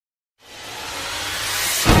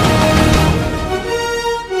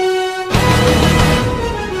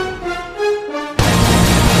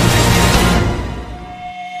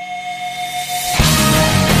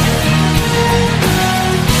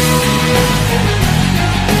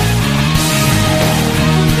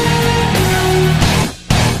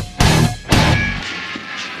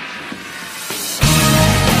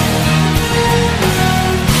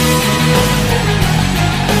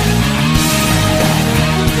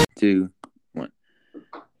2, 1.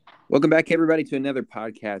 Welcome back, everybody, to another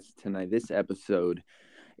podcast tonight. This episode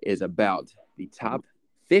is about the top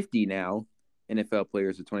 50 now NFL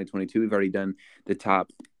players of 2022. We've already done the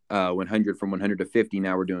top 100 from 100 to 50.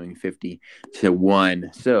 Now we're doing 50 to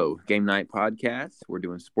 1. So, Game Night Podcast. We're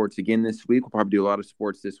doing sports again this week. We'll probably do a lot of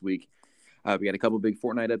sports this week. We got a couple big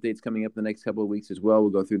Fortnite updates coming up in the next couple of weeks as well.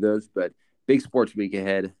 We'll go through those, but big sports week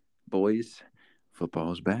ahead. Boys,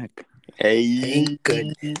 football's back. Hey, thank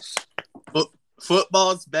goodness.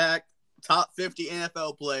 Football's back. Top 50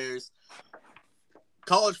 NFL players.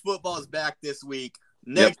 College football's back this week.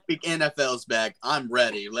 Next week, NFL's back. I'm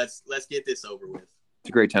ready. Let's get this over with. It's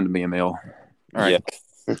a great time to be a male. All right.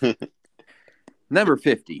 Yeah. Number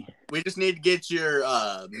 50. We just need to get your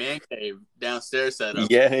man cave downstairs set up.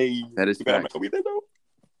 Yay. That is facts.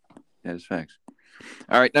 That is facts.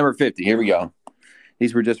 All right, number 50. Here we go.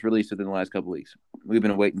 These were just released within the last couple weeks. We've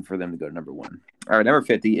been waiting for them to go to number 1. All right, number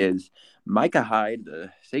 50 is Micah Hyde,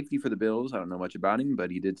 the safety for the Bills. I don't know much about him, but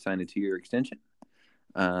he did sign a 2-year extension.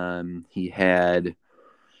 He had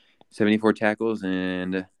 74 tackles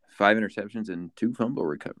and 5 interceptions and 2 fumble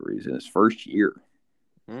recoveries in his first year.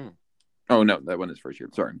 Oh, no, that wasn't his first year.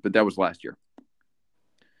 Sorry, but that was last year.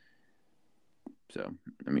 So,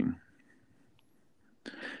 I mean.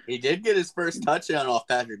 He did get his first touchdown off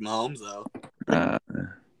Patrick Mahomes, though.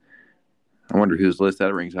 I wonder whose list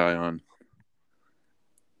that rings high on.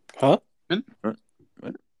 Huh? What?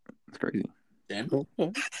 That's crazy. Damn.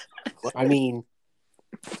 I mean,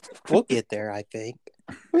 we'll get there, I think.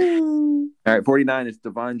 All right, 49 is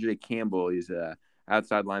Devondre Campbell. He's an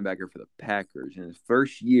outside linebacker for the Packers. In his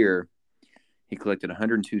first year, he collected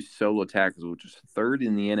 102 solo tackles, which was 3rd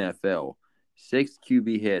in the NFL, 6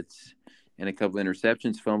 QB hits, and a couple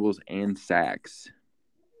interceptions, fumbles, and sacks.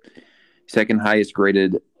 Second highest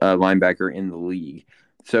graded linebacker in the league.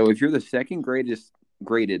 So if you're the second highest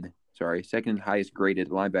graded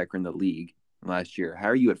linebacker in the league last year, how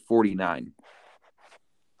are you at 49?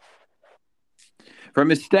 From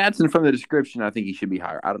his stats and from the description, I think he should be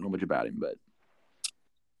higher. I don't know much about him, but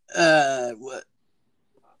what?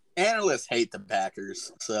 Analysts hate the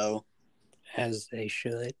Packers, so as they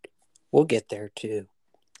should. We'll get there too.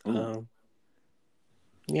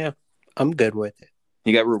 Yeah, I'm good with it.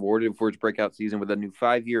 He got rewarded for his breakout season with a new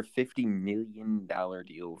 5-year, $50 million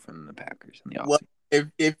deal from the Packers in the offseason. Well,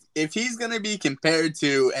 if he's going to be compared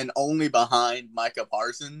to and only behind Micah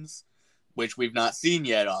Parsons, which we've not seen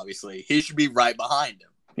yet, obviously, he should be right behind him.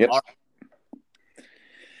 Yep. All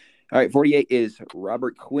right, 48 is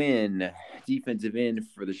Robert Quinn, defensive end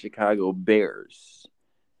for the Chicago Bears.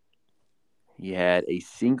 He had a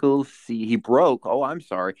he broke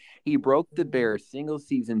the Bears single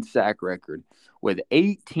season sack record with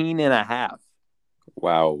 18 and a half.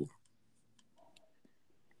 Wow.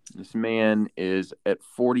 This man is at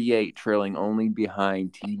 48, trailing only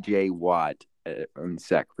behind TJ Watt on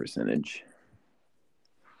sack percentage.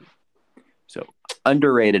 So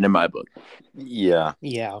underrated in my book. Yeah.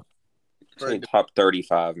 Top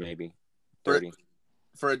 35, maybe 30.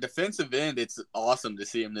 For a defensive end, it's awesome to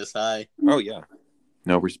see him this high. Oh, yeah.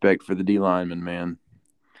 No respect for the D lineman, man.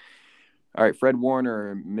 All right, Fred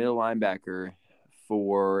Warner, middle linebacker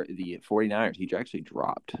for the 49ers. He actually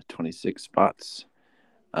dropped 26 spots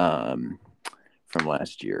from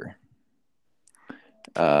last year.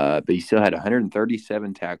 But he still had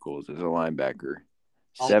 137 tackles as a linebacker.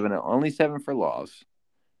 Only 7 for loss.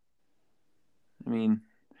 I mean,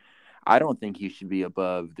 I don't think he should be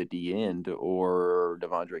above the D end or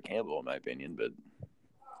Devondre Campbell, in my opinion, but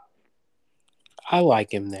I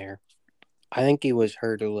like him there. I think he was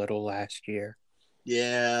hurt a little last year.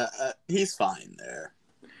 Yeah, he's fine there.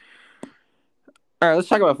 All right, let's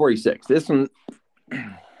talk about 46. This one's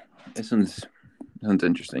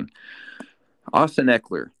interesting. Austin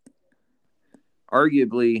Eckler,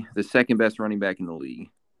 arguably the second best running back in the league.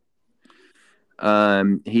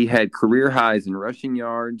 He had career highs in rushing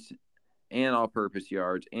yards and all-purpose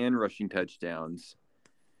yards and rushing touchdowns.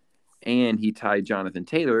 And he tied Jonathan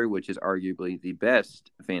Taylor, which is arguably the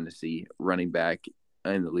best fantasy running back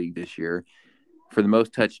in the league this year, for the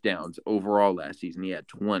most touchdowns overall last season. He had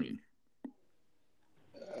 20.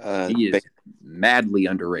 He is madly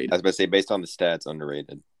underrated. I was about to say, based on the stats,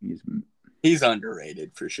 underrated. He's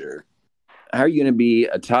underrated for sure. How are you going to be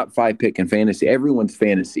a top 5 pick in fantasy? Everyone's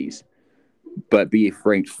fantasies. But be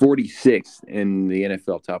ranked 46th in the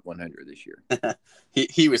NFL Top 100 this year.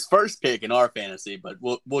 He was first pick in our fantasy, but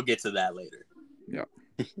we'll get to that later. Yeah,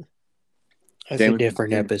 that's a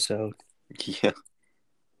different episode. Yeah.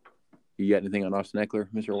 You got anything on Austin Eckler,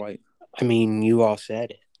 Mr. White? I mean, you all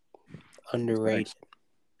said it. Underrated.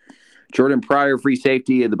 Jordan Pryor, free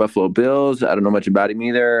safety of the Buffalo Bills. I don't know much about him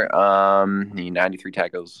either. He 93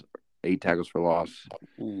 tackles, 8 tackles for loss.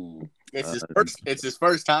 Ooh. It's his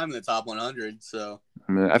first time in the top 100. So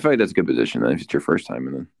I mean, I feel like that's a good position then if it's your first time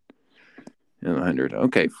in the 100.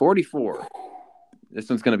 Okay, 44. This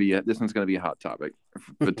one's gonna be a hot topic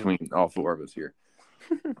between all four of us here.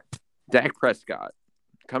 Dak Prescott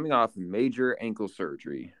coming off major ankle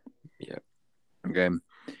surgery. Yeah. Okay.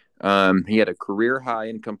 He had a career high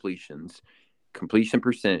in completions, completion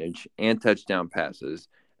percentage, and touchdown passes,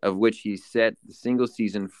 of which he set the single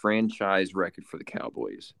season franchise record for the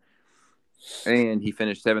Cowboys. And he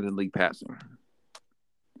finished 7th in league passing.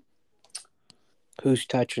 Who's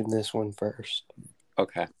touching this one first?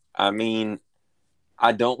 Okay. I mean,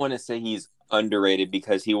 I don't want to say he's underrated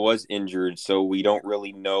because he was injured, so we don't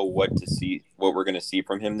really know what we're going to see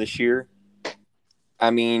from him this year. I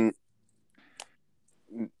mean,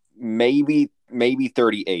 maybe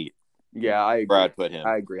 38. Yeah, I agree. Brad put him.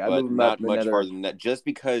 I agree. But not much farther than that, just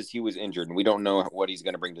because he was injured and we don't know what he's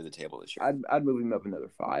going to bring to the table this year. I'd move him up another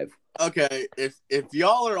 5. okay, if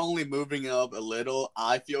y'all are only moving up a little,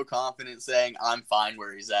 I feel confident saying I'm fine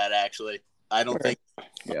where he's at. Actually, I don't think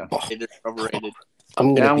it's overrated. I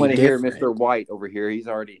want to hear Mr. White over here. He's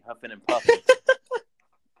already huffing and puffing.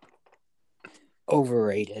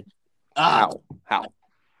 Overrated. How? How?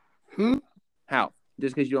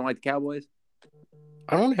 Just because you don't like the Cowboys?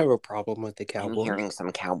 I don't have a problem with the Cowboys. I'm hearing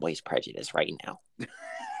some Cowboys prejudice right now.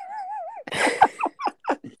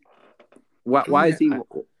 Why is he?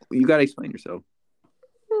 You got to explain yourself.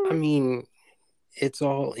 I mean, it's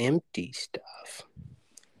all empty stuff.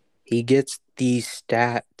 He gets these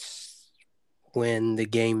stats when the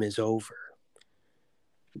game is over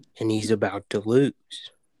and he's about to lose.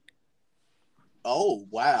 Oh,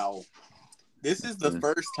 wow. This is the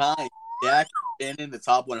first time Dak has been in the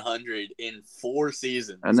top 100 in 4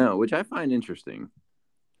 seasons. I know, which I find interesting.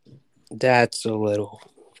 That's a little,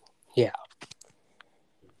 yeah.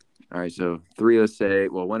 All right, so 3 of us say,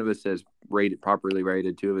 well, one of us says rated, properly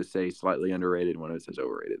rated. 2 of us say slightly underrated. 1 of us says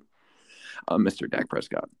overrated. Mr. Dak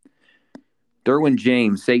Prescott. Derwin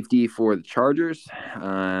James, safety for the Chargers.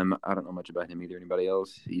 I don't know much about him either. Anybody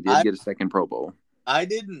else? He did get a second Pro Bowl. I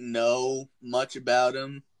didn't know much about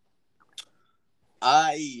him.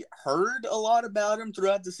 I heard a lot about him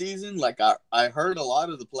throughout the season. Like, I heard a lot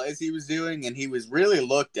of the plays he was doing, and he was really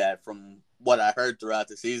looked at from what I heard throughout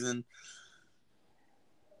the season.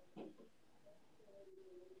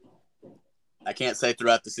 I can't say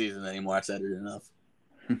throughout the season anymore. I said it enough.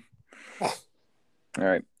 All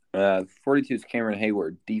right. 42 is Cameron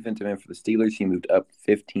Hayward, defensive end for the Steelers. He moved up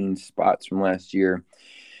 15 spots from last year.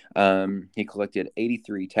 He collected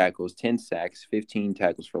 83 tackles, 10 sacks, 15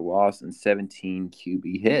 tackles for loss, and 17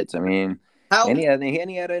 QB hits. I mean, and he had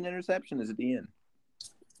an interception at the end.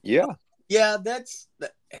 Yeah,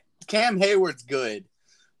 Cam Hayward's good,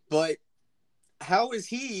 but how is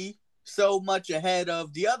he so much ahead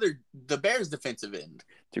of the Bears defensive end?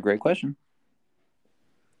 It's a great question.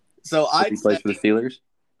 So he plays for the Steelers.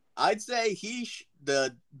 I'd say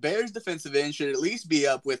the Bears defensive end should at least be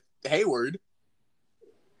up with Hayward.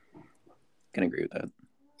 Can agree with that.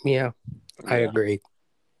 Yeah, I agree.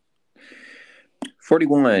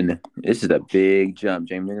 41. This is a big jump,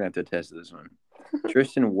 James. You're gonna have to attest to this one.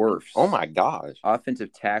 Tristan Wirfs. Oh my gosh.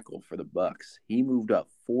 Offensive tackle for the Bucks. He moved up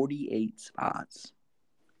 48 spots.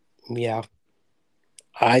 Yeah.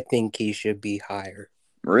 I think he should be higher.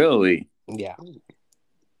 Really? Yeah.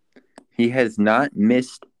 He has not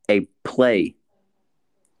missed a play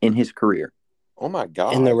in his career. Oh my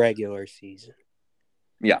god. In the regular season.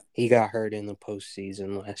 Yeah. He got hurt in the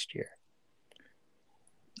postseason last year.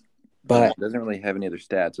 But doesn't really have any other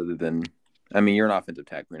stats other than, I mean, you're an offensive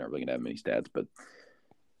tackle. You're not really going to have many stats, but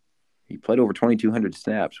he played over 2,200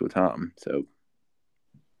 snaps with Tom. So,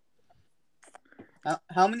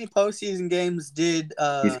 how many postseason games did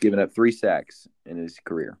he's given up 3 sacks in his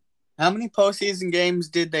career? How many postseason games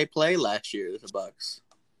did they play last year, the Bucks?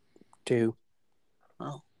 2.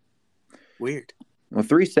 Oh, weird. Well,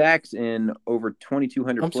 3 sacks in over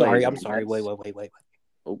 2,200 plays. I'm sorry. Wait.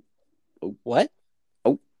 Oh. What?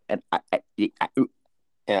 Oh, and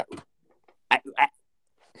yeah.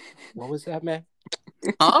 What was that, man?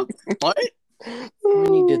 Huh? What? How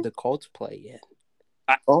many did the Colts play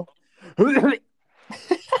in?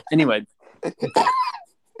 Anyway,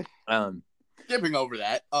 skipping over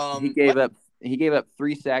that. He gave up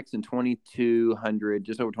 3 sacks in 2,200,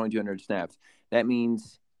 just over 2,200 snaps. That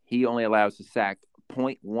means he only allows to sack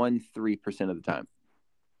 0.13% of the time.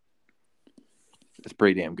 That's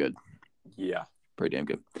pretty damn good. Yeah. Pretty damn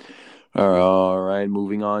good. All right,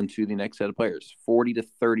 moving on to the next set of players. 40 to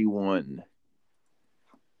 31.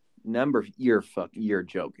 You're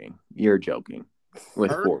joking. You're joking.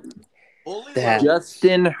 With Her- 40. Fully That- loaded.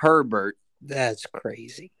 Justin Herbert That's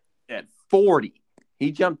crazy. at 40.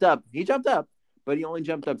 He jumped up, but he only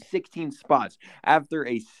jumped up 16 spots after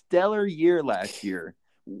a stellar year last year.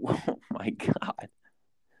 Oh my God.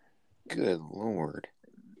 Good Lord.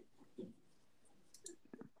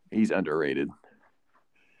 He's underrated.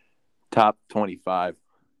 Top 25.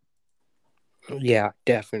 Yeah,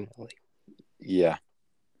 definitely. Yeah.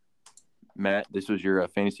 Matt, this was your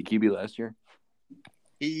fantasy QB last year?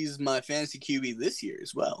 He's my fantasy QB this year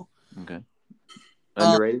as well. Okay.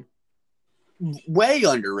 Underrated? Way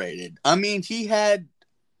underrated. I mean, he had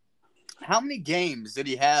how many games did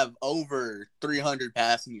he have over 300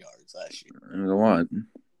 passing yards last year? There's a lot.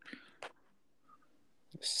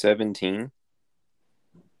 17.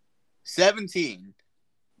 17.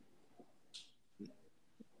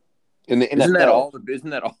 In the NFL. Isn't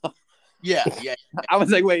that all? Yeah. I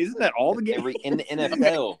was like, wait, isn't that all the games? In the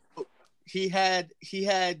NFL. He had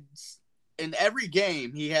in every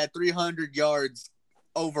game he had 300 yards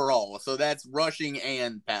overall. So that's rushing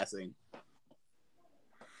and passing.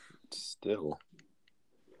 Still.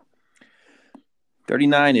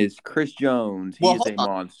 39 is Chris Jones. He Well, is a hold on.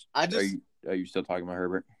 monster. Are you still talking about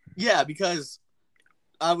Herbert? Yeah, because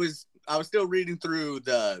I was still reading through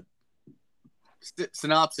the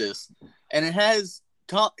synopsis, and it has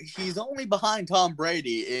he's only behind Tom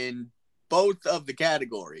Brady in both of the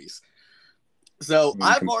categories. So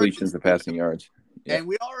I've already completions of passing yards. Yeah. and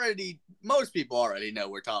most people already know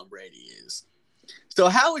where Tom Brady is. So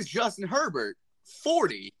how is Justin Herbert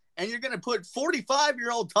 40, and you're going to put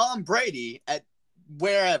 45-year-old Tom Brady at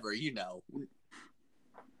wherever,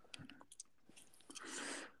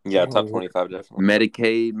 Yeah, top 25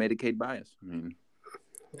 definitely. Medicaid bias. I mean,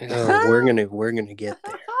 we're gonna get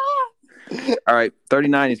there. all right,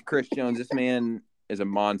 39 is Chris Jones. This man is a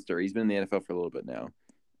monster. He's been in the NFL for a little bit now.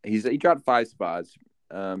 He dropped 5 spots.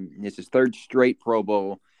 It's his 3rd straight Pro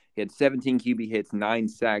Bowl. He had 17 QB hits, 9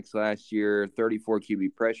 sacks last year, 34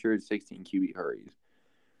 QB pressures, 16 QB hurries.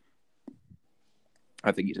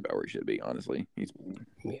 I think he's about where he should be, honestly.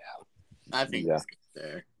 I think Yeah. he's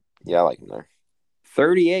there. Yeah, I like him there.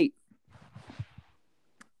 38.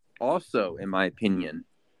 Also, in my opinion,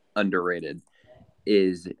 underrated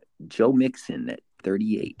is Joe Mixon at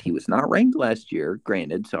 38. He was not ranked last year,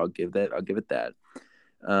 granted, so I'll give it that.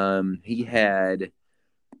 He had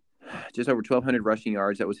just over 1,200 rushing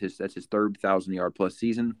yards. That's his 3rd 1,000-yard plus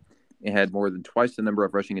season. He had more than twice the number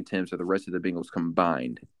of rushing attempts of the rest of the Bengals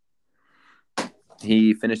combined.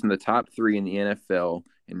 He finished in the top 3 in the NFL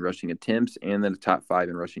in rushing attempts and then the top 5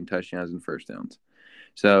 in rushing touchdowns and first downs.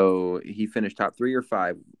 So he finished top 3 or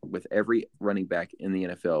 5 with every running back in the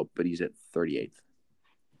NFL, but he's at 38th.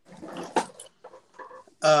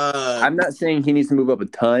 I'm not saying he needs to move up a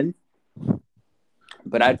ton,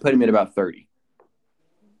 but I'd put him at about 30.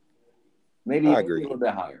 Maybe I agree. a little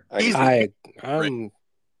bit higher. I'm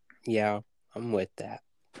with that.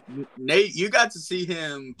 Nate, you got to see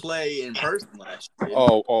him play in person last year.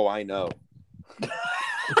 Oh, I know.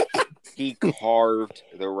 He carved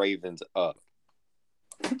the Ravens up.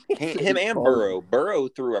 Him and Burrow. Burrow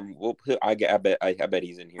threw. I bet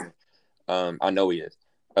he's in here. I know he is.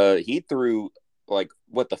 He threw the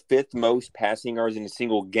 5th most passing yards in a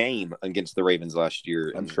single game against the Ravens last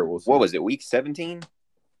year. I'm sure we'll see. What was it? Week 17?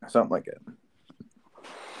 Something like that.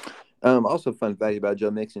 Also, fun fact about Joe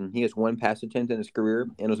Mixon: he has 1 pass attempt in his career,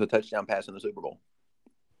 and it was a touchdown pass in the Super Bowl.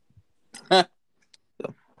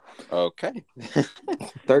 Okay.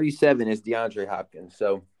 37 is DeAndre Hopkins.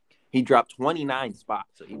 So he dropped 29 spots.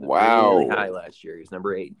 So he was really high last year. He was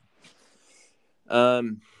number 8.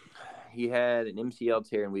 He had an MCL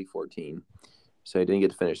tear in week 14, so he didn't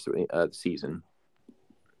get to finish the season.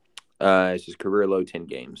 It's his career low 10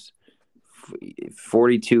 games.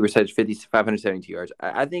 42 receptions, 572 yards.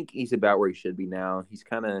 I think he's about where he should be now. He's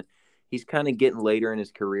kind of getting later in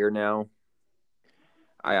his career now.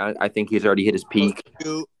 I think he's already hit his peak.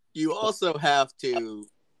 You also have to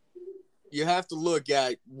look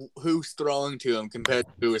at who's throwing to him compared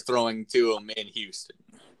to who is throwing to him in Houston.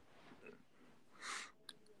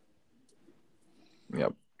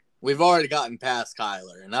 Yep. We've already gotten past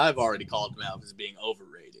Kyler, and I've already called him out as being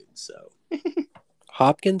overrated. So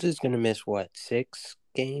Hopkins is going to miss 6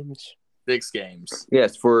 games? 6 games.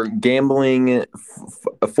 Yes, for gambling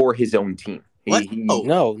for his own team.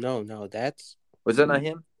 No. That's Was that not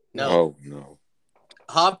him? No. Oh, no.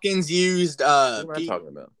 Hopkins used What am I talking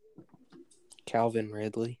about? Calvin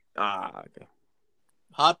Ridley. Okay.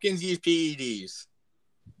 Hopkins used PEDs.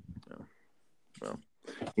 Well,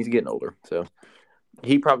 he's getting older, so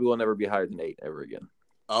he probably will never be higher than 8 ever again.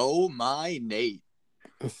 Oh my Nate.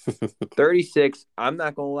 36. I'm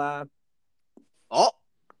not going to lie. Oh,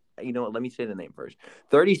 You know what? Let me say the name first.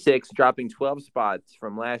 36, dropping 12 spots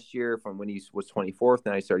from last year, from when he was 24th,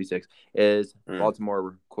 now he's 36, is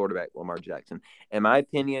Baltimore quarterback Lamar Jackson. In my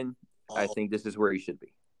opinion, I think this is where he should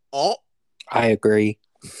be. Oh, I agree.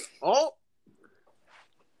 oh.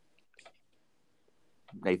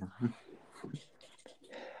 Nathan.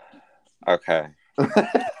 Okay.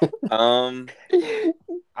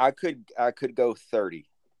 I could go 30.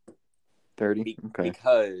 30? Okay.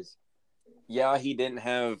 Because, yeah, he didn't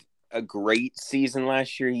have a great season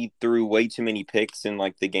last year. He threw way too many picks in,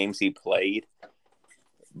 like, the games he played.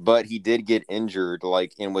 But he did get injured,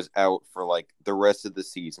 like, and was out for, like, the rest of the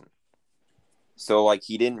season. So, like,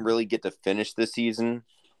 he didn't really get to finish the season.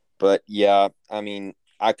 But, yeah, I mean,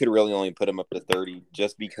 I could really only put him up to 30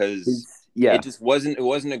 just because it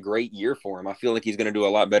wasn't a great year for him. I feel like he's going to do a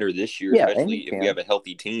lot better this year, especially if we have a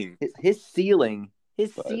healthy team. His ceiling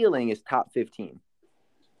is top 15.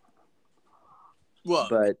 Well,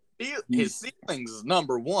 but his ceiling's is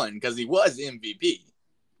number one because he was MVP.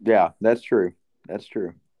 Yeah, that's true. That's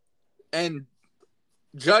true. And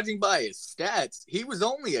judging by his stats, he was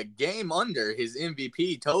only a game under his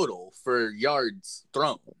MVP total for yards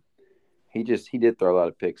thrown. He did throw a lot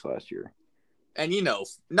of picks last year. And, you know,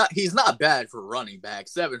 he's not bad for running back,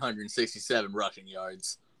 767 rushing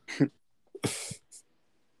yards.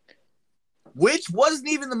 Which wasn't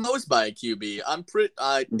even the most by a QB.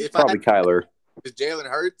 Probably Kyler. It was Jalen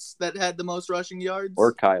Hurts that had the most rushing yards?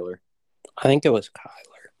 Or Kyler. I think it was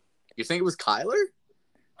Kyler. You think it was Kyler?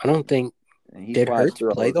 I don't think. Did Hurts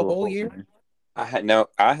play the whole year? I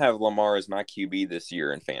have Lamar as my QB this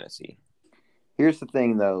year in fantasy. Here's the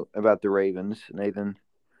thing, though, about the Ravens, Nathan.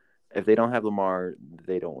 If they don't have Lamar,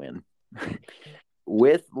 they don't win.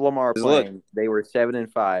 With Lamar playing, they were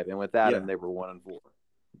 7-5, and without him, they were 1-4.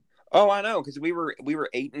 Oh, I know, because we were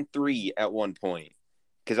 8-3 at one point.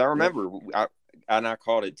 Because I remember, I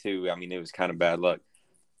called it too. I mean, it was kind of bad luck,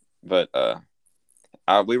 but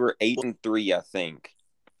we were 8-3, I think.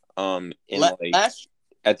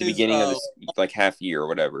 At the beginning of this, like half year or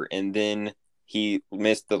whatever, and then he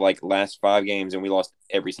missed the last 5 games, and we lost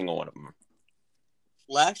every single one of them.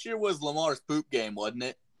 Last year was Lamar's poop game, wasn't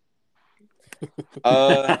it?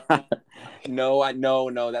 No. I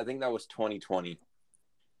think that was 2020.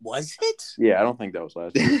 Was it? Yeah, I don't think that was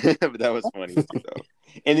last year. But that was funny too, though.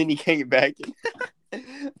 And then he came back.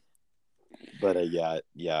 But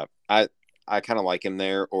yeah, I kind of like him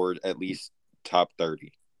there, or at least top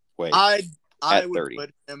 30. Wait, I would 30.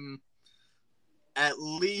 put him at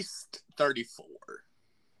least 34.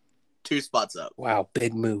 2 spots up. Wow,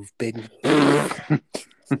 big move.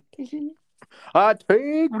 I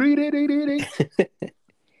take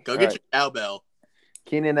Go get your cowbell.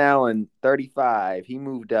 Keenan Allen, 35. He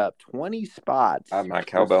moved up 20 spots. I have my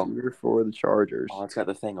cowbell For the Chargers. Oh, it's got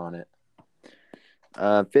the thing on it.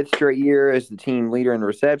 5th straight year as the team leader in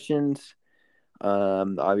receptions.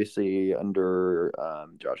 Obviously under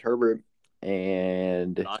Josh Herbert.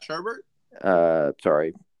 And Josh Herbert?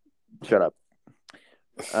 Sorry. Shut up.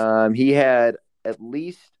 He had at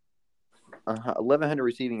least 1,100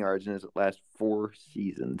 receiving yards in his last 4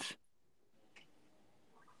 seasons.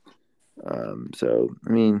 So,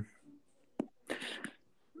 I mean,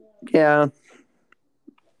 yeah.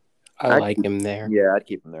 I like him there. Yeah, I'd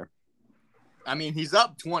keep him there. I mean, he's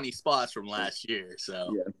up 20 spots from last year,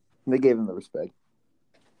 so. Yeah, they gave him the respect.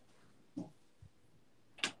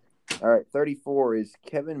 All right, 34 is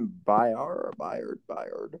Kevin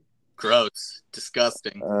Byard. Gross.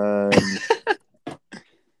 Disgusting.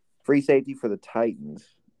 Free safety for the Titans.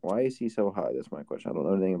 Why is he so high? That's my question. I don't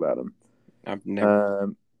know anything about him. I've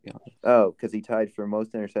never. Because he tied for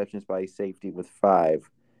most interceptions by safety with 5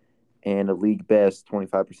 and a league best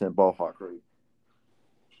 25% ball hawk rate.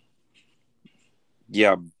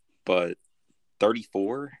 Yeah, but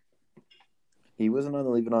 34? He wasn't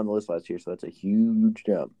even on the list last year, so that's a huge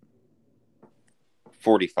jump.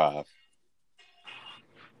 45.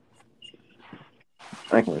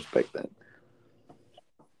 I can respect that.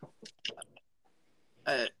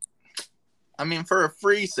 I mean, for a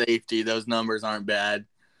free safety, those numbers aren't bad.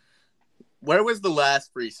 Where was the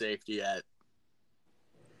last free safety at?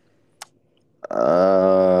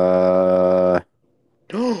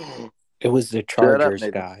 It was the Chargers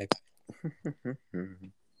guy.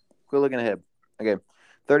 Quit looking ahead. Okay.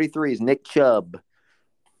 33 is Nick Chubb.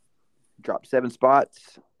 Dropped 7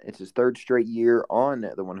 spots. It's his 3rd straight year on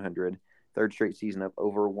the 100. 3rd straight season of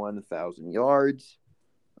over 1,000 yards.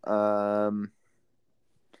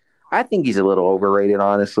 I think he's a little overrated,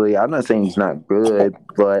 honestly. I'm not saying he's not good,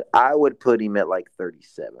 but I would put him at like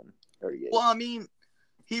 37, 38. Well, I mean,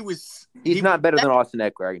 He's not better than Austin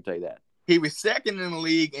Eckler, I can tell you that. He was second in the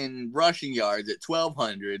league in rushing yards at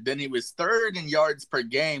 1,200. Then he was third in yards per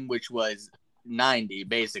game, which was 90,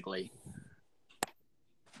 basically.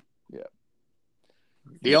 Yeah.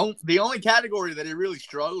 The only category that he really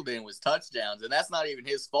struggled in was touchdowns, and that's not even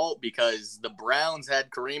his fault because the Browns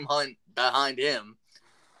had Kareem Hunt behind him,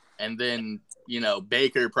 and then,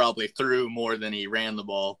 Baker probably threw more than he ran the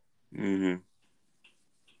ball. Mm-hmm.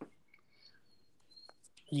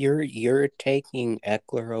 You're taking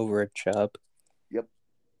Eckler over Chubb? Yep.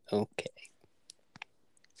 Okay.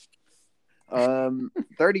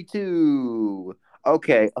 32.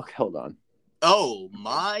 Okay, hold on. Oh,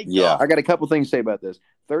 my Yeah. God. I got a couple things to say about this.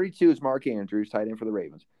 32 is Mark Andrews, tight end for the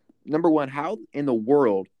Ravens. Number one, how in the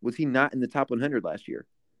world was he not in the top 100 last year?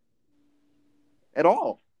 At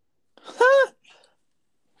all.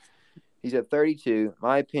 He's at 32.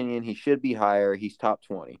 My opinion, he should be higher. He's top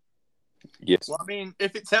 20. Yes. Well, I mean,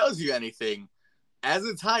 if it tells you anything, as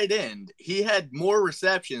a tight end, he had more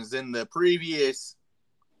receptions than the previous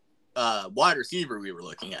wide receiver we were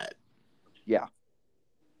looking at. Yeah.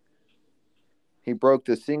 He broke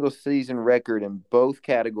the single-season record in both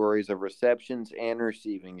categories of receptions and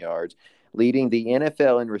receiving yards, leading the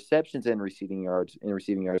NFL in receptions and receiving yards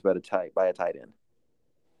by a tight end.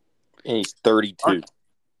 And he's 32.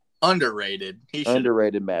 Underrated. He should.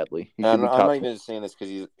 Underrated madly. He should And be I'm top not 20. even saying this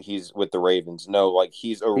because he's with the Ravens. No, like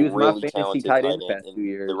he's a He was my really fantasy talented tight tight end the end, past and 2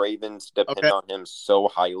 years. the Ravens depend on him so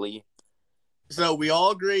highly. So we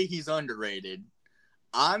all agree he's underrated.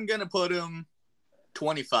 I'm going to put him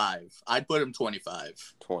 25. I'd put him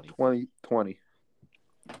 25. 20. 20. 20?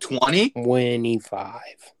 25.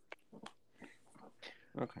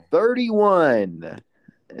 Okay. 31.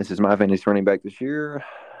 This is my fantasy running back this year.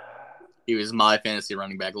 He was my fantasy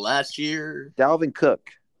running back last year. Dalvin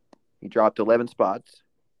Cook. He dropped 11 spots.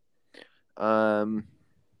 Third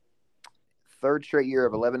straight year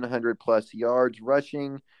of 1,100 plus yards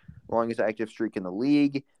rushing. Longest active streak in the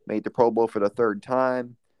league. Made the Pro Bowl for the third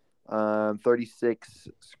time. 36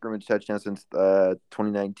 scrimmage touchdowns since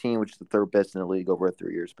 2019, which is the third best in the league over a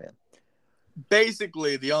 3-year span.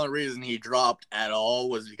 Basically, the only reason he dropped at all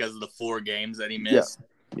was because of the 4 games that he missed.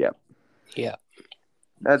 Yeah.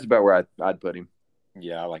 That's about where I'd put him.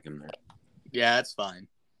 Yeah, I like him there. Yeah, that's fine.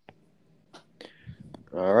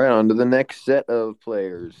 All right, on to the next set of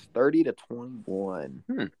players. 30 to 21.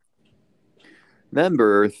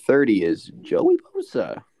 Number 30 is Joey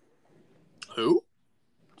Bosa. Who?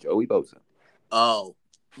 Joey Bosa. Oh,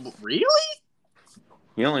 really?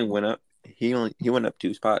 He only went up. He went up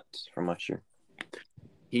 2 spots from last year.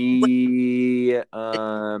 He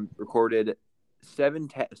recorded 7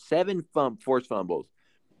 forced fumbles,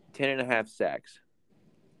 10.5 sacks.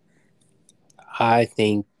 I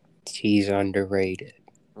think he's underrated.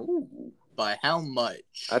 Ooh. By how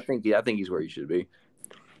much? I think he's where he should be.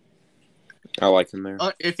 I like him there.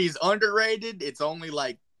 If he's underrated, it's only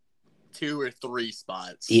like 2 or 3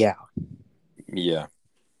 spots. Yeah. Yeah.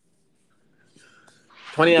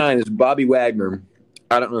 29 is Bobby Wagner.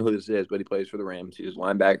 I don't know who this is, but he plays for the Rams. He's a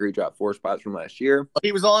linebacker. He dropped 4 spots from last year.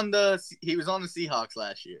 He was on the Seahawks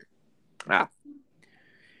last year.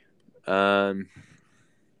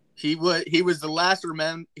 He was the last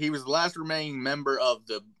remaining member of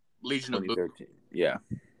the Legion of Boom. 2013. Yeah.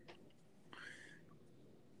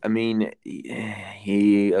 I mean,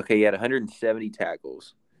 he had 170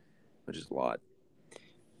 tackles, which is a lot.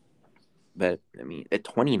 But I mean, at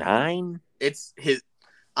 29, It's his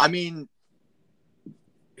 10th.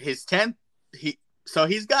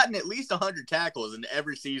 He's gotten at least 100 tackles in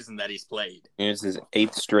every season that he's played. And it's his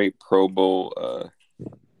 8th straight Pro Bowl.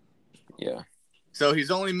 Yeah. So he's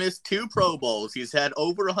only missed 2 Pro Bowls. He's had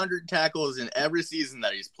over 100 tackles in every season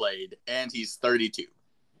that he's played, and he's 32.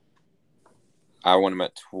 I want him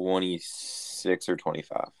at 26 or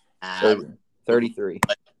 25. 33.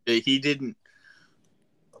 He didn't.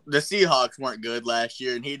 The Seahawks weren't good last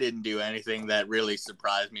year, and he didn't do anything that really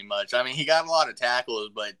surprised me much. I mean, he got a lot of tackles,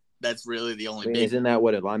 but that's really the only big. Isn't that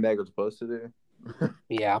what a linebacker's supposed to do?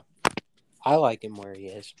 Yeah. I like him where he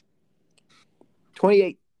is.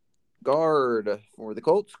 28 guard for the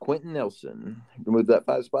Colts, Quentin Nelson. Removed that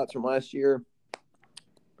 5 spots from last year.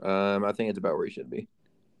 I think it's about where he should be.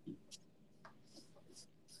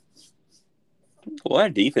 A lot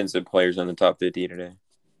of defensive players on the top 50 today.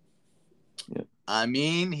 Yeah. I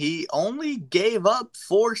mean, he only gave up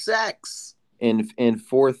 4 sacks. In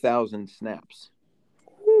 4,000 snaps.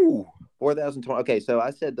 Ooh, 4,020. Okay, so I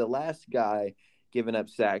said the last guy giving up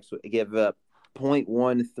sacks gave up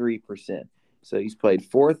 0.13%. So he's played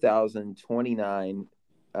 4,029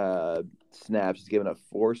 snaps. He's given up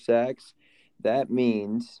 4 sacks. That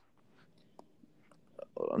means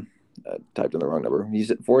Hold on. I typed in the wrong number.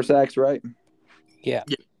 He's at 4 sacks, right? Yeah.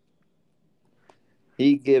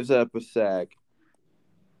 He gives up a sack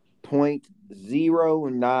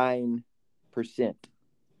 0.09%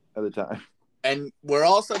 of the time. And we're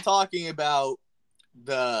also talking about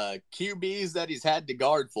the QBs that he's had to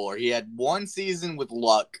guard for. He had 1 season with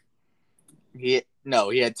Luck. He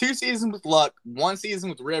had 2 seasons with Luck, 1 season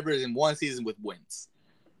with Rivers, and 1 season with Wentz.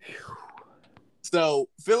 So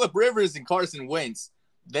Phillip Rivers and Carson Wentz,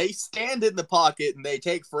 they stand in the pocket and they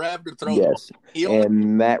take forever to throw the ball.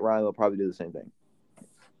 And Matt Ryan will probably do the same thing.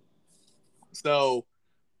 So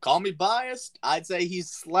call me biased. I'd say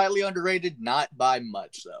he's slightly underrated, not by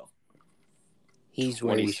much though. He's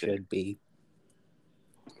where he 26. should be.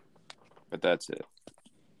 But that's it.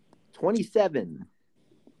 27.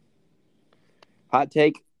 Hot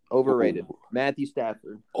take, overrated. Ooh. Matthew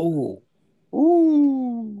Stafford. Oh,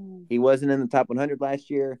 Ooh. He wasn't in the top 100 last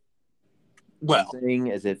year. Well,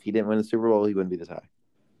 Saying as if he didn't win the Super Bowl, he wouldn't be this high.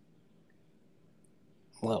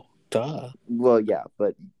 well, duh. Well, yeah,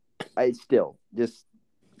 but I still just,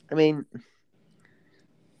 I mean,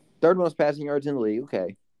 third most passing yards in the league,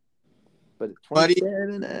 okay. But at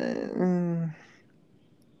 27,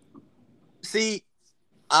 see,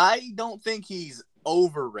 I don't think he's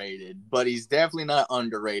overrated, but he's definitely not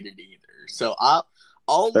underrated either. So I'll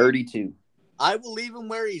 32. I will leave him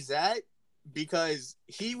where he's at because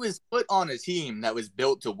he was put on a team that was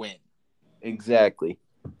built to win. Exactly.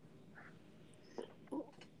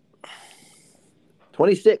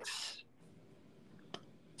 26.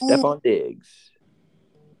 Stephon Diggs.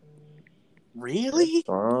 Really?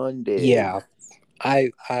 Stephon Diggs. Yeah,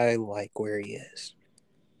 I like where he is.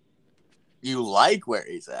 You like where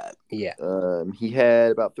he's at? Yeah. He had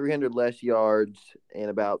about 300 less yards and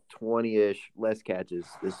about 20-ish less catches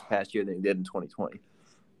this past year than he did in 2020.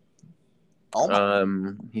 Oh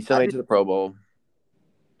my. He still made it to the Pro Bowl.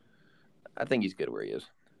 I think he's good where he is.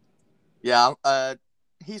 Yeah,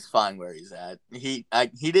 he's fine where he's at. He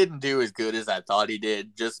didn't do as good as I thought he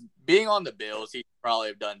did. Just being on the Bills, he probably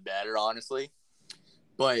have done better, honestly.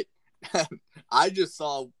 But I just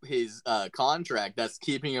saw his contract that's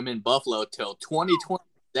keeping him in Buffalo till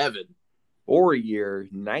 2027. 4 year,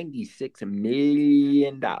 $96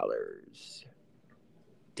 million.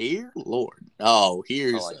 Dear Lord. Oh, I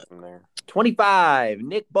here's like him there. 25,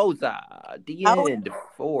 Nick Bosa, the How- end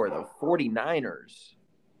for the 49ers.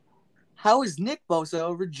 how is Nick Bosa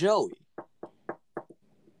over Joey?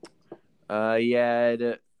 He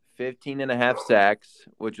had 15 and a half sacks,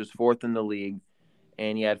 which was 4th in the league,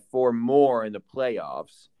 and he had 4 more in the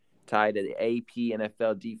playoffs, tied to the AP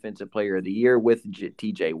NFL Defensive Player of the Year with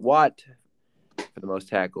TJ Watt for the most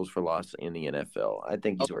tackles for loss in the NFL. I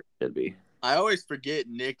think he's where he should be. I always forget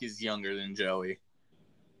Nick is younger than Joey.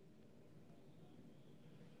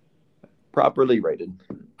 Properly rated.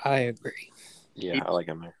 I agree. Yeah, I like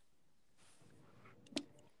him there.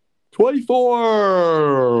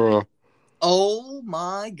 24. Oh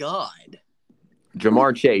my God.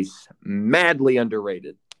 Jamar Chase, madly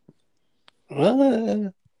underrated. Uh,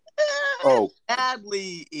 Oh.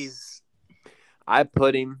 Adley is. I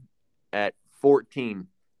put him at 14.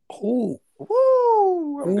 oh,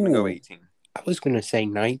 Woo! I'm going to go Ooh. 18. I was going to say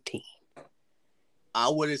 19. I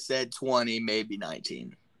would have said 20, maybe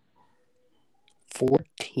 19.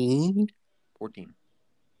 14? 14.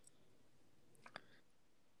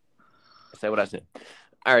 I said what I said.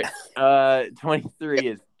 All right. 23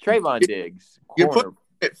 is Trayvon Diggs. You're Corner.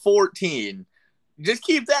 At 14. Just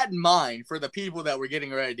keep that in mind for the people that we're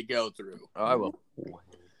getting ready to go through. Oh, I will.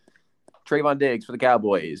 Trayvon Diggs for the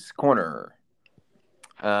Cowboys. Corner.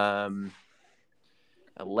 11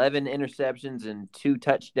 interceptions and 2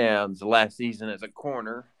 touchdowns last season as a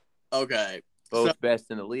corner. Okay. Both So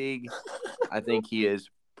best in the league. I think he is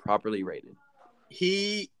properly rated.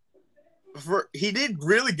 he did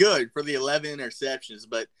really good for the 11 interceptions,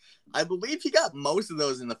 but I believe he got most of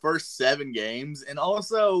those in the first 7 games. And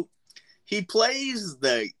also he plays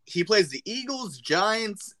the Eagles,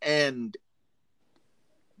 Giants, and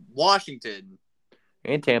Washington.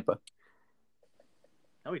 And Tampa.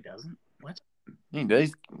 No, he doesn't. What?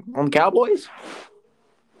 He's on the Cowboys?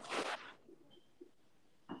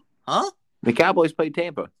 Huh? The Cowboys played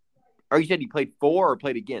Tampa. Or you said he played for or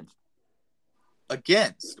played against?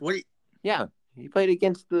 Against? What? Yeah, he played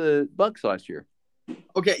against the Bucks last year.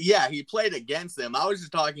 Okay, yeah, he played against them. I was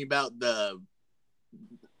just talking about the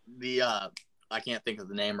I can't think of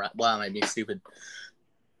the name right. Wow, am I being stupid?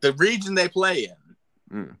 The region they play in.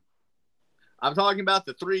 Mm. I'm talking about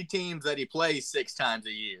the 3 teams that he plays 6 times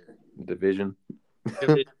a year. Division.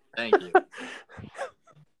 Thank you.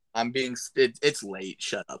 It's late.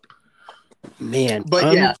 Shut up. Man,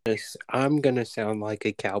 But I'm gonna sound like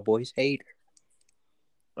a Cowboys hater.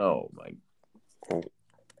 Oh my! Where does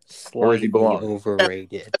he Slightly belong?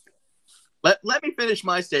 overrated. let me finish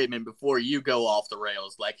my statement before you go off the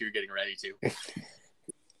rails like you're getting ready to.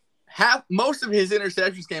 Most of his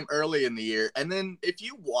interceptions came early in the year, and then if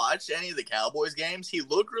you watch any of the Cowboys games, he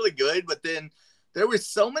looked really good, but then there were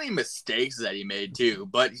so many mistakes that he made too.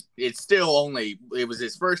 But it was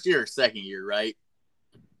his first year or second year, right?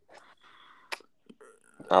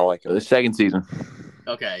 I like The him. second season.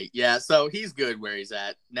 Okay, yeah, so he's good where he's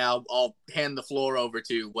at. Now I'll hand the floor over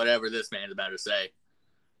to whatever this man's about to say.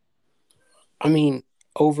 I mean,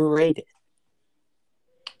 overrated.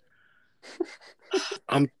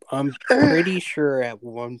 I'm pretty sure at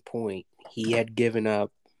one point he had given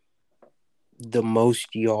up the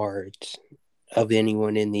most yards of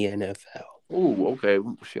anyone in the NFL. Ooh, okay.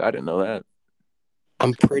 Shit, I didn't know that.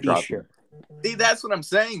 I'm pretty Dropped sure. See, that's what I'm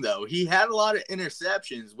saying, though. He had a lot of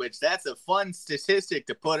interceptions, which that's a fun statistic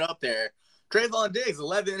to put up there. Trayvon Diggs,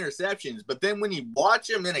 11 interceptions, but then when you watch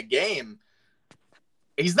him in a game,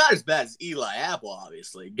 he's not as bad as Eli Apple,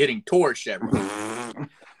 obviously, getting torched everywhere.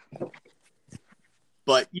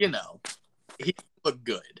 But, he looked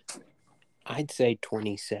good. I'd say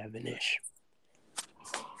 27-ish.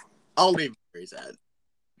 I'll leave where he's at.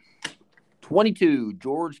 22,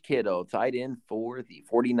 George Kittle, tight end for the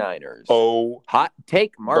 49ers. Oh, Hot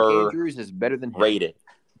take, Mark Andrews is better than him. rated.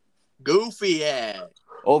 Goofy ass.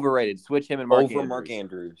 Overrated. Switch him and Mark Over Andrews. Mark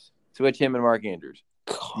Andrews. Switch him and Mark Andrews.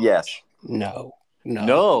 Gosh. Yes. No.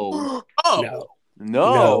 No. Oh,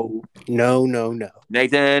 No.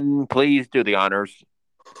 Nathan, please do the honors.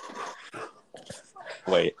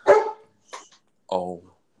 Wait. Oh.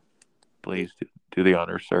 Please do the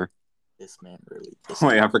honors, sir. this man really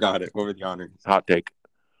Wait, I forgot it. What were the honors? Hot take.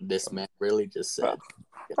 This man really just said.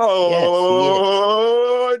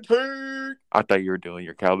 Oh, take. I thought you were doing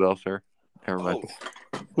your cowbell, sir. Never mind.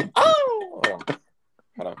 Oh.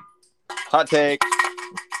 Hold on. Hot take.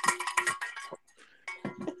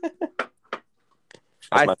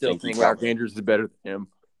 I still think Mark Andrews is better than him.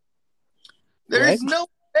 There's no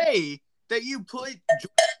way that you put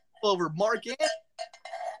George over Mark Andrews.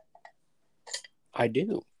 I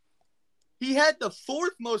do. He had the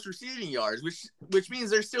fourth most receiving yards, which means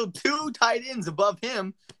there's still two tight ends above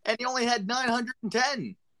him, and he only had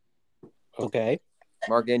 910. Okay.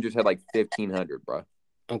 Mark Andrews had like 1,500, bro.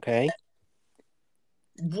 Okay.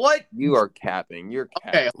 What? You are capping. You're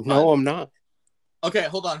capping. Okay. No, I'm not. Okay,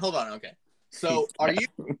 hold on. Okay. So, are you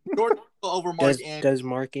George over Mark Andrews? Does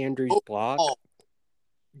Mark Andrews block?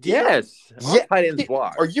 Yes. Yeah. Tight ends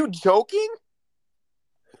block. Are you joking?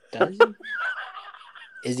 Does he?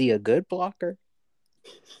 Is he a good blocker?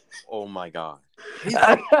 Oh my god.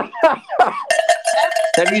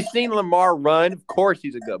 Have you seen Lamar run? Of course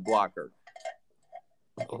he's a good blocker.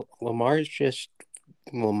 Lamar's just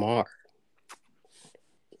Lamar.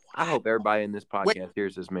 I hope everybody in this podcast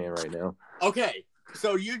hears this man right now. Okay,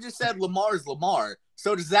 so you just said Lamar's Lamar.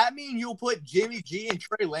 So does that mean you'll put Jimmy G and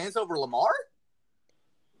Trey Lance over Lamar?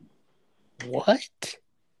 What?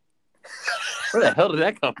 Where the hell did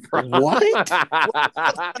that come from? What?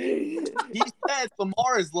 He said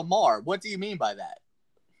Lamar is Lamar. What do you mean by that?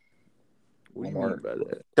 What do you mean by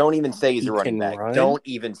that? Don't even say he's He a running can back. run? Don't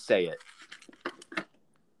even say it.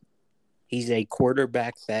 He's a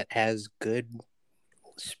quarterback that has good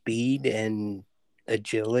speed and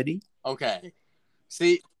agility. Okay.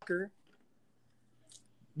 See,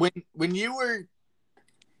 when you were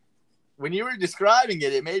describing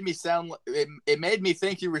it, it made me sound. It made me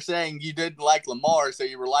think you were saying you didn't like Lamar, so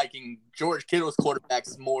you were liking George Kittle's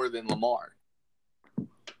quarterbacks more than Lamar.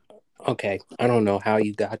 Okay, I don't know how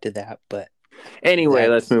you got to that, but anyway,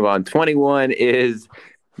 let's move on. 21 is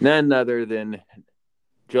none other than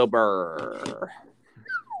Joe Burr.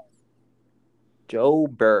 Joe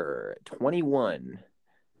Burr, 21.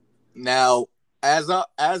 Now, as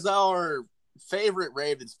our favorite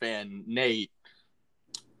Ravens fan, Nate,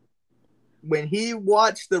 when he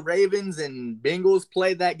watched the Ravens and Bengals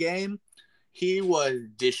play that game, he was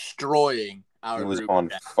destroying our He was group. on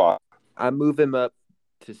fire. I move him up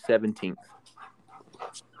to 17th.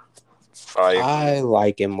 I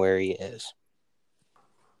like him where he is.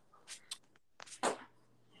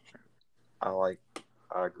 I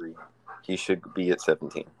agree. He should be at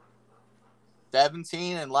 17.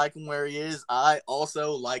 17 and like him where he is. I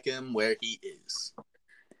also like him where he is.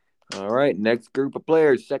 All right, next group of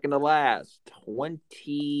players, second to last.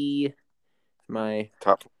 20. My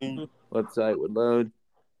Top. website would load.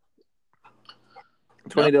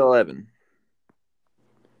 20 to 11.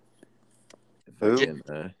 If I Who? can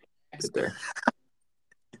get there.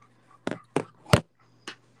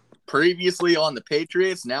 Previously on the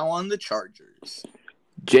Patriots, now on the Chargers.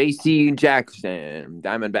 J.C. Jackson,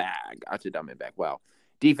 Diamondback. I said Diamondback. Wow.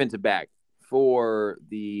 Defensive back for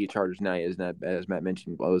the Chargers now, as Matt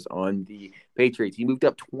mentioned, was on the Patriots. He moved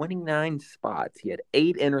up 29 spots. He had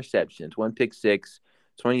 8 interceptions, 1 pick six,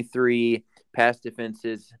 23 pass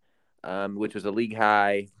defenses, which was a league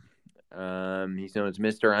high. He's known as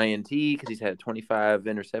Mr. INT because he's had 25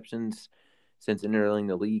 interceptions since entering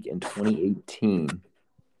the league in 2018.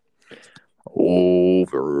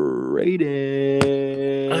 Overrated.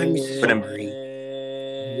 I'm sorry.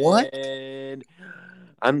 What?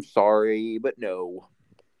 I'm sorry, but no.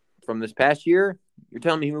 From this past year, you're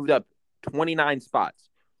telling me he moved up 29 spots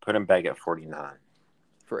Put him back at 49.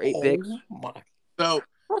 for 8 picks? My. So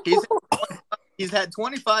he's had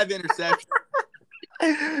 25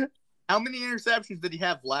 interceptions. How many interceptions did he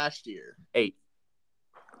have last year? 8.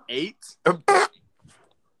 8?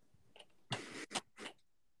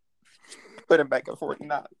 Put him back at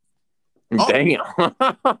 49. Oh. Damn.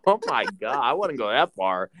 Oh, my God. I wouldn't go that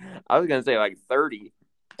far. I was going to say like 30.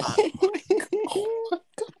 Well,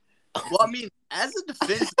 I mean, as a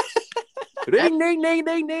defensive Ding, ding, ding,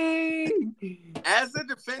 ding, ding.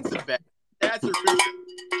 back, that's a really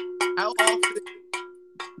how often.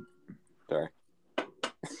 Sorry.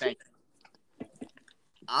 Thank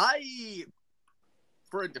you.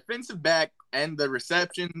 For a defensive back and the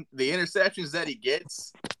interceptions that he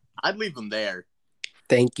gets, I'd leave him there.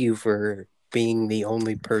 Thank you for being the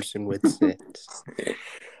only person with sense.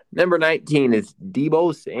 Number 19 is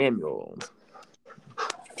Deebo Samuel.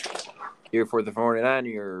 Here for the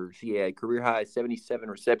 49ers, he had career high 77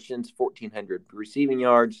 receptions, 1,400 receiving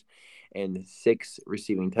yards, and 6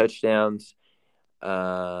 receiving touchdowns. He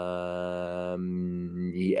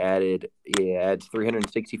adds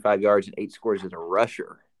 365 yards and 8 scores as a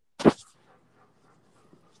rusher. I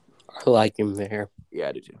like him there. Yeah,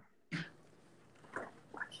 I do too.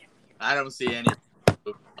 I don't see any.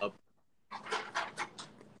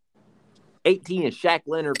 18 is Shaq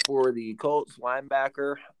Leonard for the Colts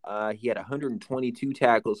linebacker. He had 122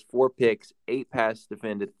 tackles, 4 picks, 8 pass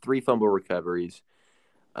defended, 3 fumble recoveries,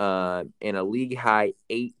 and a league high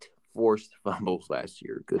 8 forced fumbles last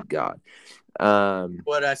year. Good God.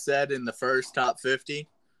 What I said in the first top 50,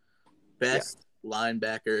 best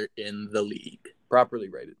linebacker in the league. Properly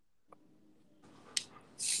rated.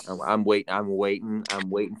 I'm waiting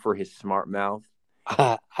for his smart mouth.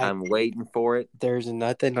 I'm waiting for it. There's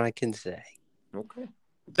nothing I can say. Okay.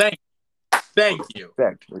 Thank you.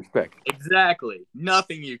 Respect. Exactly.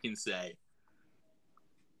 Nothing you can say.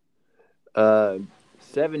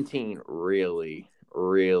 17, really.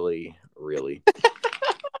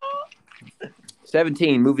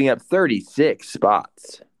 17, moving up 36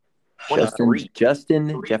 spots.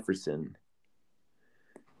 Justin Jefferson.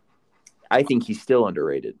 I think he's still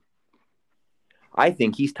underrated. I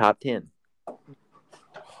think he's top 10.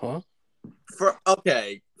 Huh? First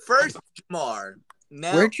Jamar.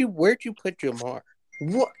 Now Where'd you put Jamar?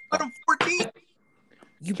 what? Out of 14.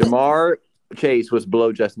 Jamar Chase was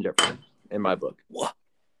below Justin Jefferson in my book. What?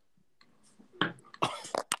 I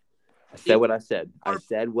said what I said. I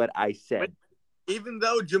said what I said. Even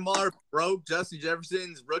though Jamar broke Justin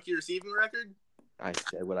Jefferson's rookie receiving record? I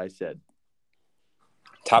said what I said.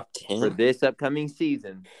 Top For 10? this upcoming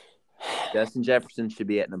season, Justin Jefferson should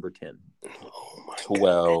be at number 10. Oh my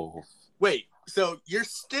 12. Wait, so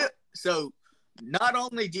not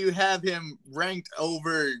only do you have him ranked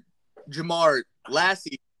over Jamar last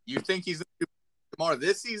season, you think he's Jamar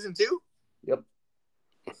this season too? Yep.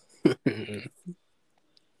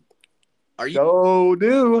 Are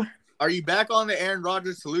you Are you back on the Aaron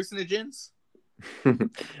Rodgers hallucinogens?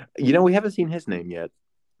 We haven't seen his name yet.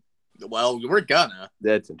 Well, we're gonna.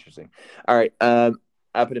 That's interesting. All right. I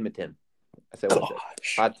put him at 10. I said what I said.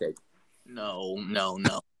 Hot take. No.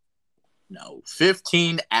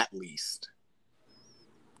 15 at least.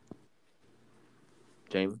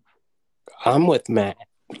 Jamie? I'm with Matt.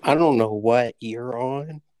 I don't know what you're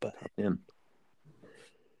on, but Him.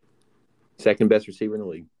 Second best receiver in the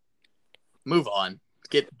league. Move on.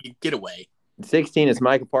 Get away. 16 is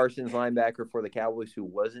Micah Parsons, linebacker for the Cowboys, who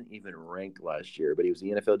wasn't even ranked last year, but he was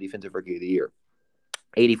the NFL Defensive Rookie of the Year.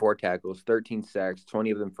 84 tackles, 13 sacks,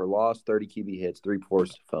 20 of them for loss, 30 QB hits, 3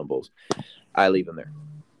 forced fumbles. I leave him there.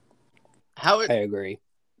 I agree.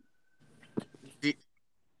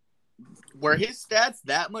 Were his stats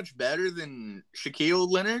that much better than Shaquille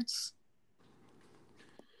Leonard's?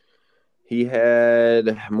 He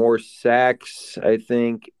had more sacks, I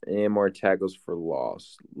think, and more tackles for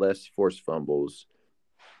loss, less forced fumbles.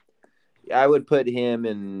 I would put him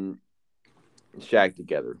and Shaq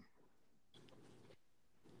together.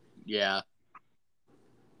 Yeah.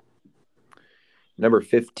 Number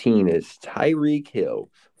 15 is Tyreek Hill.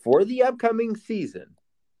 For the upcoming season,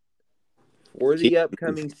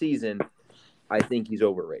 I think he's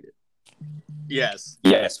overrated. Yes.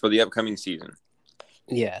 Yes, for the upcoming season.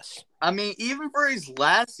 Yes. I mean, even for his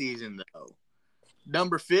last season, though,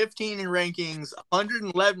 number 15 in rankings,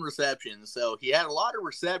 111 receptions. So he had a lot of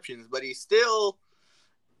receptions, but he still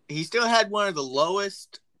had one of the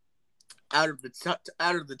lowest out of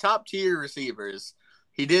the top tier receivers.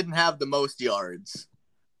 He didn't have the most yards,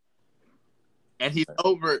 and he's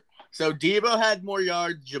over. So Debo had more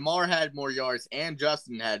yards, Jamar had more yards, and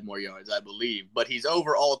Justin had more yards, I believe. But he's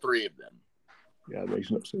over all three of them. Yeah, that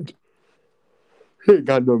makes no sense. He ain't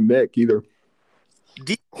got no neck either.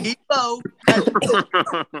 Debo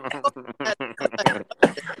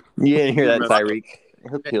You didn't hear that, Tyreek.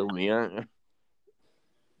 He'll kill me.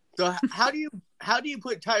 So how do you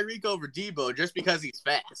put Tyreek over Debo just because he's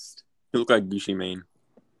fast? He looked like Gucci Mane.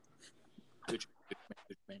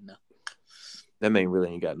 No. That man really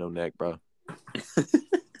ain't got no neck, bro.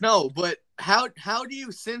 No, but how do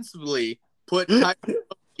you sensibly put Tyreek over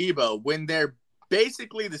Debo when they're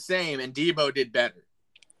basically the same and Debo did better?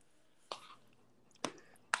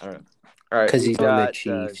 All right. Because he's on the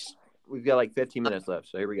Chiefs. We've got like 15 minutes left,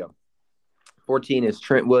 so here we go. 14 is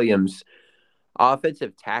Trent Williams,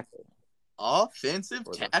 offensive tackle. Offensive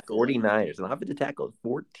tackle. 49ers. An offensive tackle,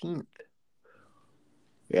 14th.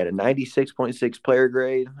 We had a 96.6 player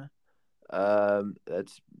grade.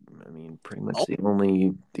 That's, pretty much the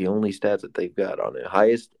only stats that they've got on it.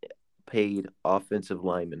 Highest paid offensive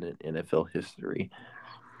lineman in NFL history.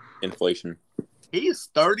 Inflation. He's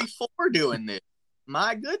 34 doing this.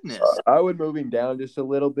 My goodness. I would move him down just a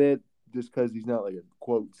little bit, just because he's not like a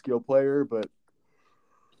quote skill player, but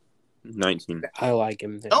 19. I like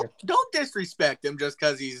him there. Don't disrespect him just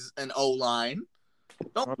because he's an O-line.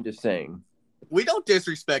 I'm just saying. We don't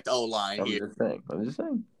disrespect O-line here. I'm just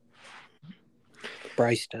saying.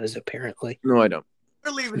 Bryce does, apparently. No, I don't.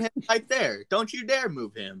 We're leaving him right there. Don't you dare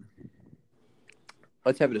move him.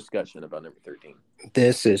 Let's have a discussion about number 13.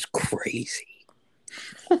 This is crazy.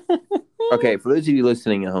 Okay, for those of you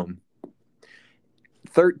listening at home,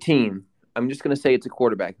 13, I'm just going to say it's a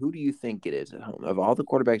quarterback. Who do you think it is at home? Of all the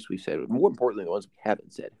quarterbacks we've said, more importantly, the ones we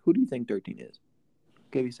haven't said, who do you think 13 is?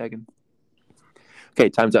 Give you a second. Okay,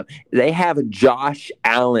 time's up. They have Josh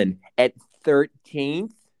Allen at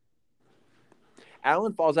 13th.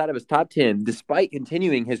 Allen falls out of his top 10 despite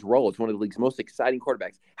continuing his role as one of the league's most exciting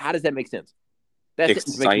quarterbacks. How does that make sense? That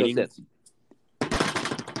sentence makes no sense.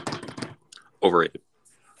 Overrated.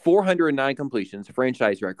 409 completions,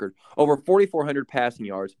 franchise record, over 4,400 passing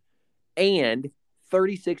yards, and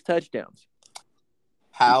 36 touchdowns.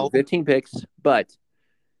 How? 15 picks, but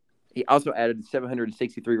he also added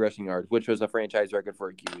 763 rushing yards, which was a franchise record for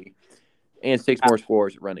a QB, and 6 more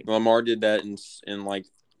scores running. Lamar did that in like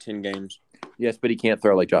 10 games. Yes, but he can't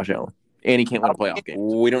throw like Josh Allen, and he can't win a playoff game.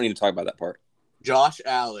 We don't need to talk about that part. Josh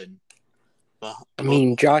Allen.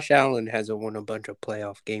 Josh Allen hasn't won a bunch of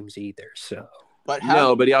playoff games either, so. But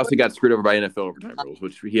he also got screwed over by NFL overtime rules,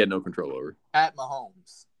 which he had no control over. Pat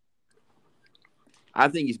Mahomes. I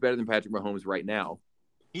think he's better than Patrick Mahomes right now.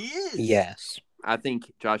 He is. Yes. I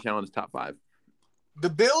think Josh Allen is top 5. The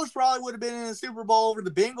Bills probably would have been in the Super Bowl over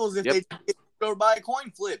the Bengals if they didn't get over by a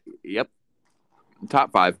coin flip. Yep.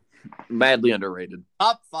 Top 5. Madly underrated.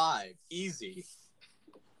 Top 5. Easy.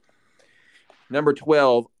 Number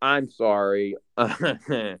 12, I'm sorry.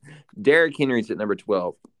 Derrick Henry's at number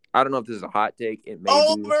 12. I don't know if this is a hot take. It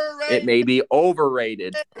may be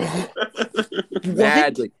overrated.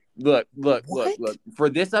 Madly. Look. For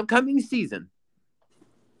this upcoming season,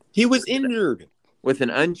 he was injured. With an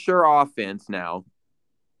unsure offense now.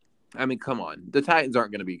 Come on. The Titans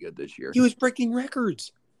aren't going to be good this year. He was breaking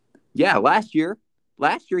records. Yeah, last year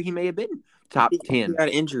he may have been top 10. He got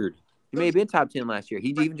injured. He may have been top 10 last year.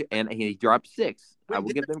 He dropped 6. I will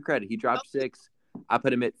give them credit. He dropped 6. I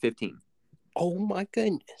put him at 15. Oh my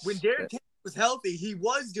goodness! When Derrick Henry was healthy, he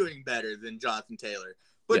was doing better than Jonathan Taylor.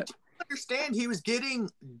 But do you understand he was getting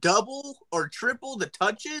double or triple the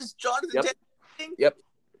touches Jonathan Taylor? Yep.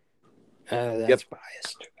 That's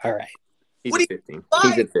biased. All right. He's at 15.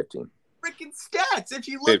 He's at 15. Freaking stats. If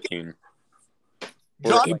you look 15.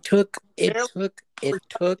 It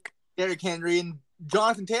took Derrick Henry and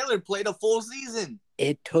Jonathan Taylor played a full season.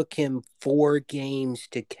 It took him 4 games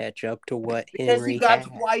to catch up to what Henry had. Because he got had.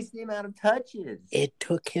 twice the amount of touches. It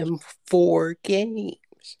took him 4 games.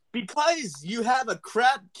 Because you have a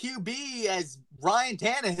crap QB as Ryan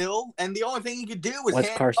Tannehill, and the only thing he could do was What's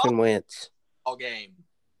Carson Wentz? All game.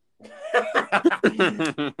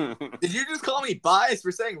 Did you just call me biased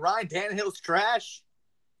for saying Ryan Tannehill's trash?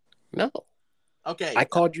 No. Okay. I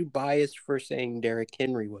called you biased for saying Derrick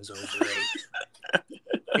Henry was overrated.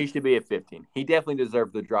 He should be at 15. He definitely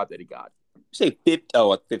deserved the drop that he got. Say 50.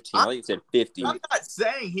 Oh, at 15. I thought you said 50. I'm not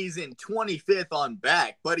saying he's in 25th on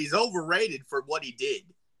back, but he's overrated for what he did.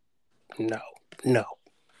 No.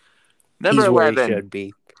 Number He's where he 11, should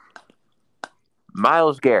be.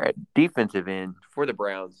 Myles Garrett, defensive end for the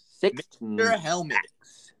Browns. 16 Mr. Helmet.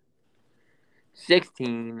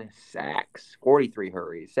 16 sacks, 43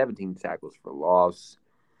 hurries, 17 tackles for loss,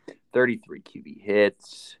 33 QB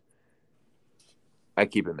hits. I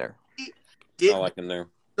keep him there. Did I like him there.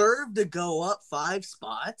 deserve to go up 5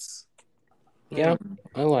 spots? Yeah,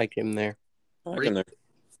 I like him there. I like him there.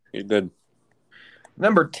 He's good.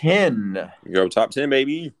 Number 10, You go top 10,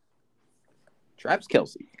 baby. Travis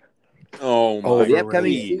Kelce. Oh, my For the Overrated.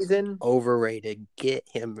 upcoming geez. season, Overrated. Get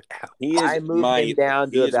him out. He is I moved him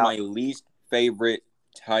down to he is about. my least favorite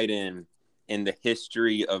tight end in the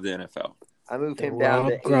history of the NFL. I moved The him down Rob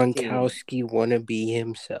to 18. Gronkowski wannabe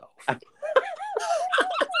himself. I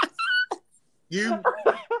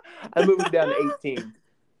moved him down to 18.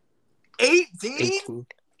 18? 18.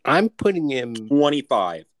 I'm putting him.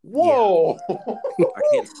 25. Whoa! I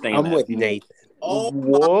can't stand I'm that. with Nathan. Oh,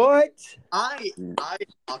 What? I'm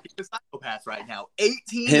talking to psychopath right now.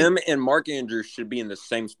 18. Him and Mark Andrews should be in the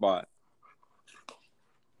same spot.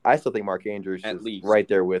 I still think Mark Andrews At is least. right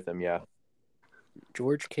there with him. Yeah.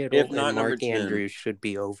 George Kittle If not and number Mark 10. Andrews should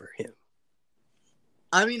be over him.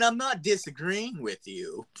 I mean, I'm not disagreeing with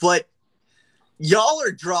you, but y'all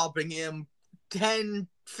are dropping him 10,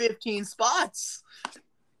 15 spots.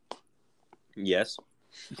 Yes.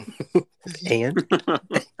 And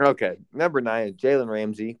Okay. Number 9 is Jalen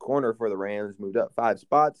Ramsey, corner for the Rams, moved up 5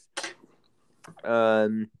 spots.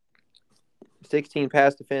 16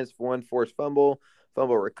 pass defense, 1 forced fumble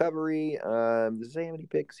recovery. Does it say how many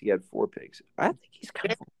picks? He had 4 picks. I think he's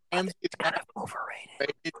kind Ramsey is of not overrated.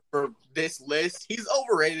 rated for this list. He's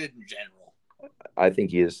overrated in general. I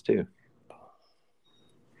think he is too.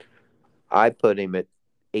 I put him at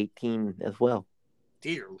 18 as well.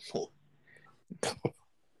 Dear Lord.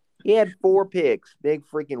 He had 4 picks. Big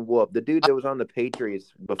freaking whoop. The dude that was on the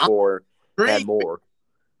Patriots before had more.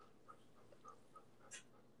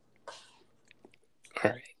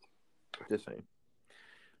 all right. Just saying.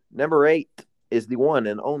 Number 8 is the one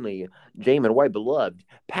and only Jamin White beloved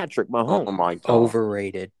Patrick Mahomes. Oh, my God.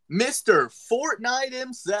 Overrated. Mr. Fortnite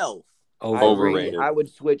himself. I agree. Overrated. I would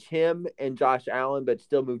switch him and Josh Allen, but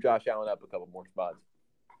still move Josh Allen up a couple more spots.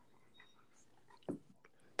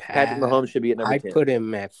 Patrick Mahomes should be at number 10. I'd put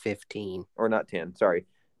him at 15. Or not 10, sorry.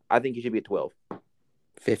 I think he should be at 12.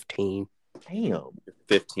 15. Damn.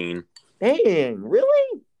 15. Dang,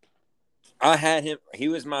 really? I had him. He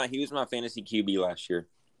was my fantasy QB last year.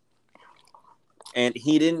 And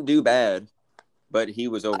he didn't do bad, but he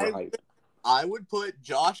was overhyped. I would put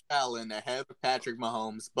Josh Allen ahead of Patrick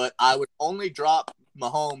Mahomes, but I would only drop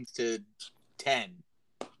Mahomes to 10.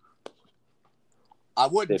 I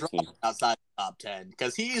wouldn't 15. drop outside the top 10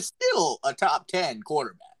 because he is still a top 10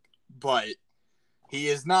 quarterback, but he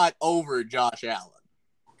is not over Josh Allen.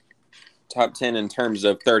 Top 10 in terms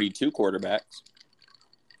of 32 quarterbacks.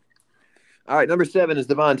 All right, number 7 is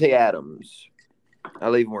Devontae Adams. I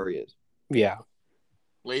leave him where he is. Yeah.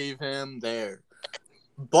 Leave him there.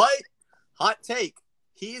 But, hot take,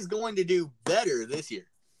 he's going to do better this year.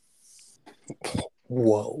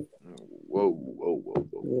 Whoa. Whoa, whoa, whoa,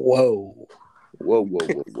 whoa. Whoa. Whoa, whoa,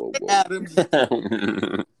 whoa, whoa, whoa.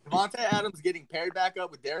 Devontae Adams getting paired back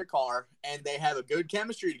up with Derek Carr, and they have a good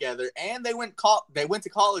chemistry together, and they went to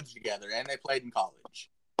college together, and they played in college.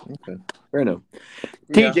 Okay, fair enough.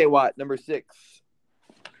 Yeah. TJ Watt, number 6.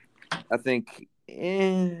 I think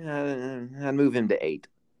I'd move him to 8.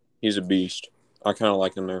 He's a beast. I kind of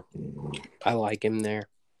like him there. I like him there.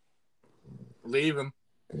 Leave him.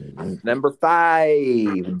 Number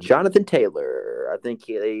 5, Jonathan Taylor. I think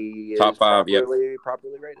he is Top 5, yep.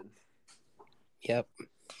 properly rated. Yep.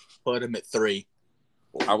 Put him at 3.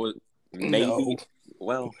 I was maybe. No.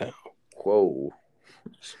 Well, Whoa.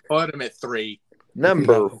 Put him at 3.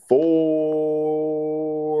 Number No.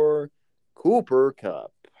 4, Cooper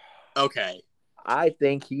Kupp. Okay. I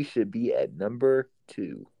think he should be at number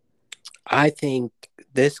 2. I think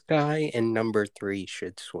this guy and number 3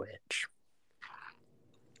 should switch.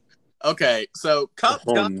 Okay, so Cup's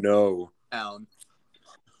oh got no. down.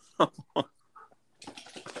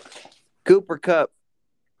 Cooper Kupp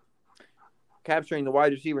capturing the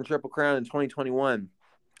wide receiver and triple crown in 2021.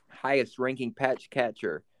 Highest ranking pass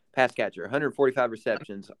catcher, 145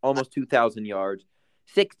 receptions, almost 2,000 yards,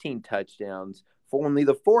 16 touchdowns, for only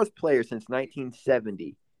the 4th player since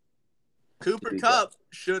 1970. Cooper Kupp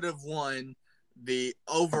should have won the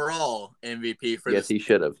overall MVP for Yes, he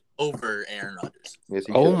should have. over Aaron Rodgers. Yes,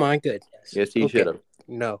 he Oh should. my goodness. Yes, he Okay. should have.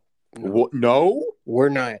 No. No? We're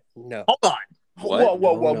not. No. Hold on. Whoa,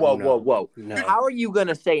 No, no, no. whoa. No. How are you going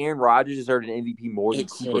to say Aaron Rodgers deserved an MVP more than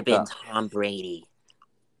Cooper Kupp? Tom Brady.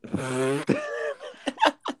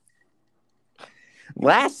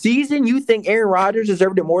 Last season, you think Aaron Rodgers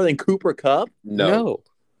deserved it more than Cooper Kupp? No.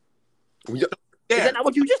 Is that not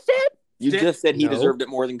what you just said? You just said he No. deserved it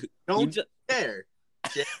more than. Don't dare.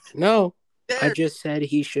 No. I Dare. just said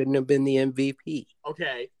he shouldn't have been the MVP.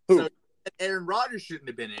 Okay. Who? So Aaron Rodgers shouldn't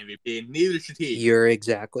have been MVP, and neither should he. You're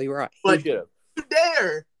exactly right. But should have. you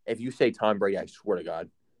dare. If you say Tom Brady, I swear to God.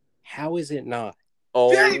 How is it not?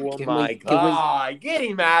 Oh Can my we- God. Get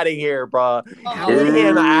him out of here, bro. How Get is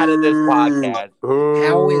him it- out of this podcast.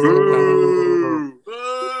 How is it not?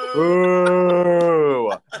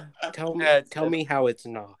 Boo. Boo. Tell me how it's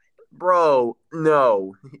not. Bro,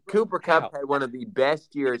 no. Cooper Kupp How? had one of the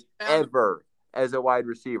best years ever as a wide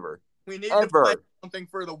receiver. We need Ever. to play something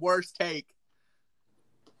for the worst take.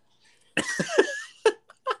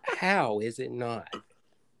 How is it not?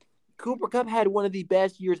 Cooper Kupp had one of the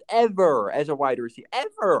best years ever as a wide receiver.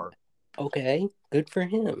 Ever. Okay, good for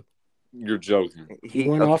him. You're joking. He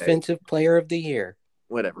won okay, Offensive Player of the Year.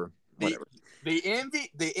 Whatever. The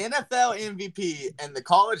NFL MVP and the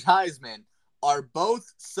college Heisman are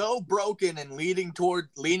both so broken and leaning towards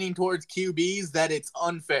QBs that it's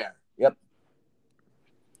unfair.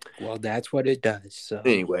 Well, that's what it does. So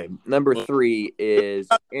Anyway, number 3 is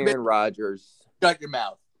Aaron Rodgers. Shut your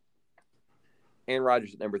mouth. Aaron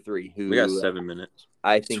Rodgers at number 3. Who We got 7 minutes.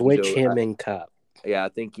 I think switch he's him and Cup. Yeah, I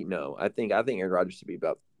think I think Aaron Rodgers should be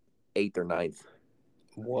about 8th or 9th.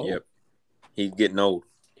 Whoa. Yep. He's getting old.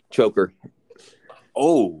 Choker.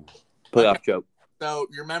 Oh. Playoff choke. So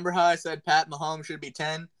you remember how I said Pat Mahomes should be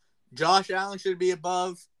 10? Josh Allen should be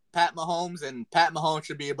above Pat Mahomes, and Pat Mahomes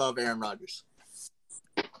should be above Aaron Rodgers.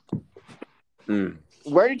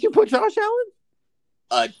 Where did you put Josh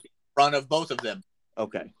Allen? Front of both of them.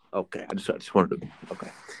 Okay. I just wanted to. Okay.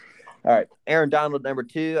 All right. Aaron Donald, number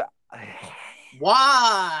 2.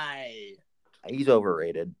 Why? He's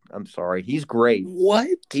overrated. I'm sorry. He's great. What?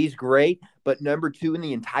 He's great, but number 2 in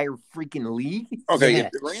the entire freaking league? Okay,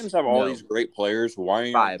 Yes. if the Rams have all No. these great players,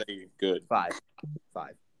 why 5. aren't they good? 5.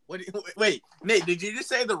 Wait, Nate, did you just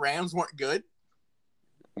say the Rams weren't good?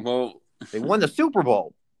 Well, They won the Super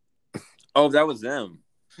Bowl. oh, that was them.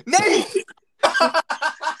 Nate!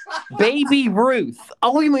 Baby Ruth.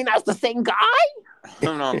 Oh, you mean that's the same guy?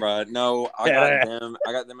 No, bro. No, I got them.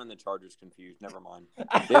 I got them and the Chargers confused. Never mind.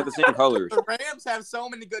 They have the same colors. The Rams have so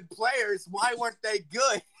many good players. Why weren't they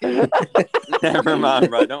good? Never mind,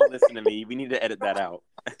 bro. Don't listen to me. We need to edit that out.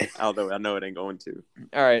 Although I know it ain't going to.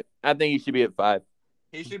 All right. I think he should be at 5.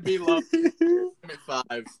 He should be low at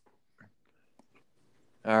 5.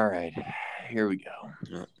 All right. Here we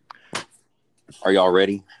go. Are y'all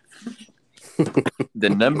ready? The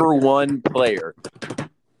number 1 player,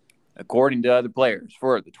 according to other players,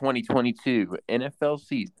 for the 2022 NFL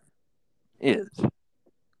season is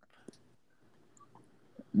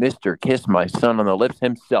Mr. Kiss My Son on the Lips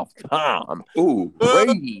himself, Tom Ooh.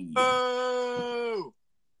 Brady. Boo!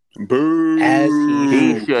 Boo. As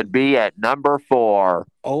He should be at number 4.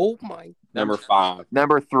 Oh my. Number 5.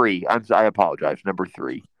 Number 3. I apologize. Number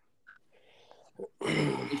 3.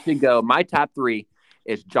 It should go. My top 3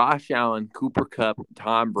 is Josh Allen, Cooper Kupp,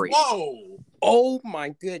 Tom Brady. Whoa! Oh my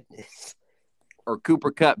goodness. Or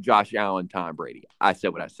Cooper Kupp, Josh Allen, Tom Brady. I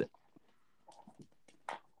said what I said.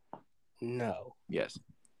 No. Yes.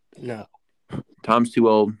 No. Tom's too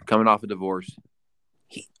old, coming off a divorce.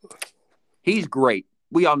 He's great.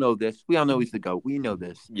 We all know this. We all know he's the GOAT. We know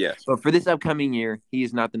this. Yes. But for this upcoming year, he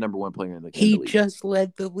is not the number 1 player in the He league. just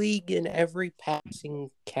led the league in every passing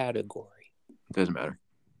category. Doesn't matter.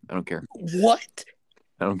 I don't care. What?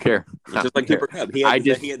 I don't care. Just like Cooper Kupp. He I had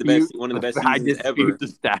the best, one of the best seasons ever, the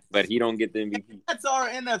stats. but he don't get the MVP. That's our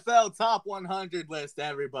NFL top 100 list,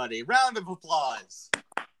 everybody. Round of applause.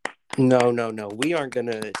 No. We aren't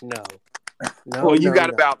gonna. No. No. Well, you no, got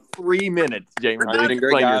no. about 3 minutes, James. I'm doing to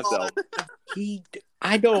great, explain guys. yourself.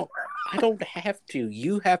 I don't have to.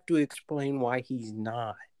 You have to explain why he's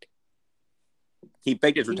not. He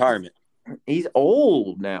faked his retirement. He's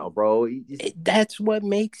old now, bro. That's what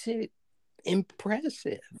makes it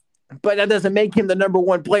impressive. But that doesn't make him the number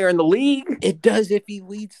 1 player in the league. It does if he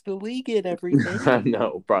leads the league in everything.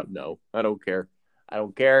 No, bro. No, I don't care. I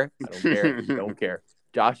don't care. I don't care.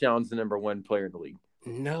 Josh Allen's the number 1 player in the league.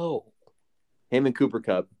 No. Him and Cooper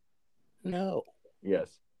Kupp. No. Yes.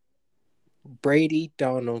 Brady,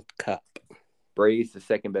 Donald, Cup. Brady's the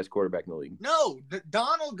second best quarterback in the league. No,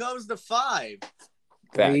 Donald goes to 5.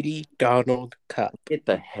 Brady Donald Cup. Get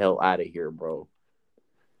the hell out of here, bro.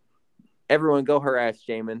 Everyone go harass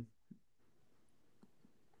Jamin.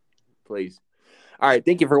 Please. All right.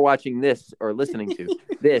 Thank you for watching this or listening to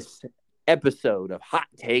this episode of Hot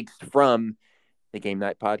Takes from the Game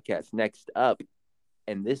Night Podcast. Next up,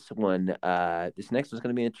 and this next one's going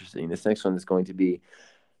to be interesting. This next one is going to be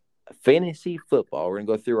fantasy football. We're going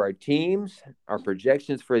to go through our teams, our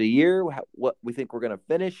projections for the year, what we think we're going to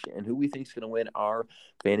finish, and who we think is going to win our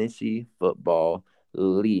fantasy football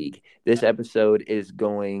league. This episode is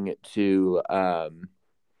going to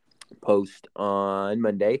post on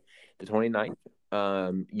Monday, the 29th.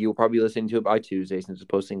 You'll probably be listening to it by Tuesday since it's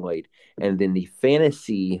posting late. And then the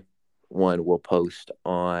fantasy one will post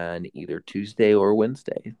on either Tuesday or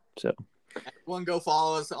Wednesday. So everyone go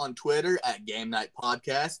follow us on Twitter at Game Night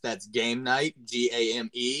Podcast. That's Game Night,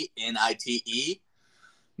 GAMENITE.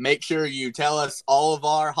 Make sure you tell us all of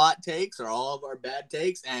our hot takes or all of our bad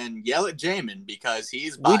takes and yell at Jamin because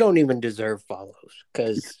he's We don't even deserve follows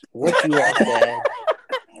because what you all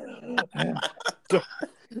said.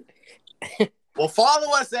 Well,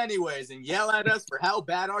 follow us anyways and yell at us for how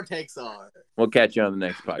bad our takes are. We'll catch you on the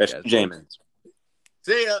next podcast. Jamin.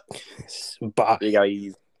 See ya. Bye. Big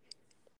eyes.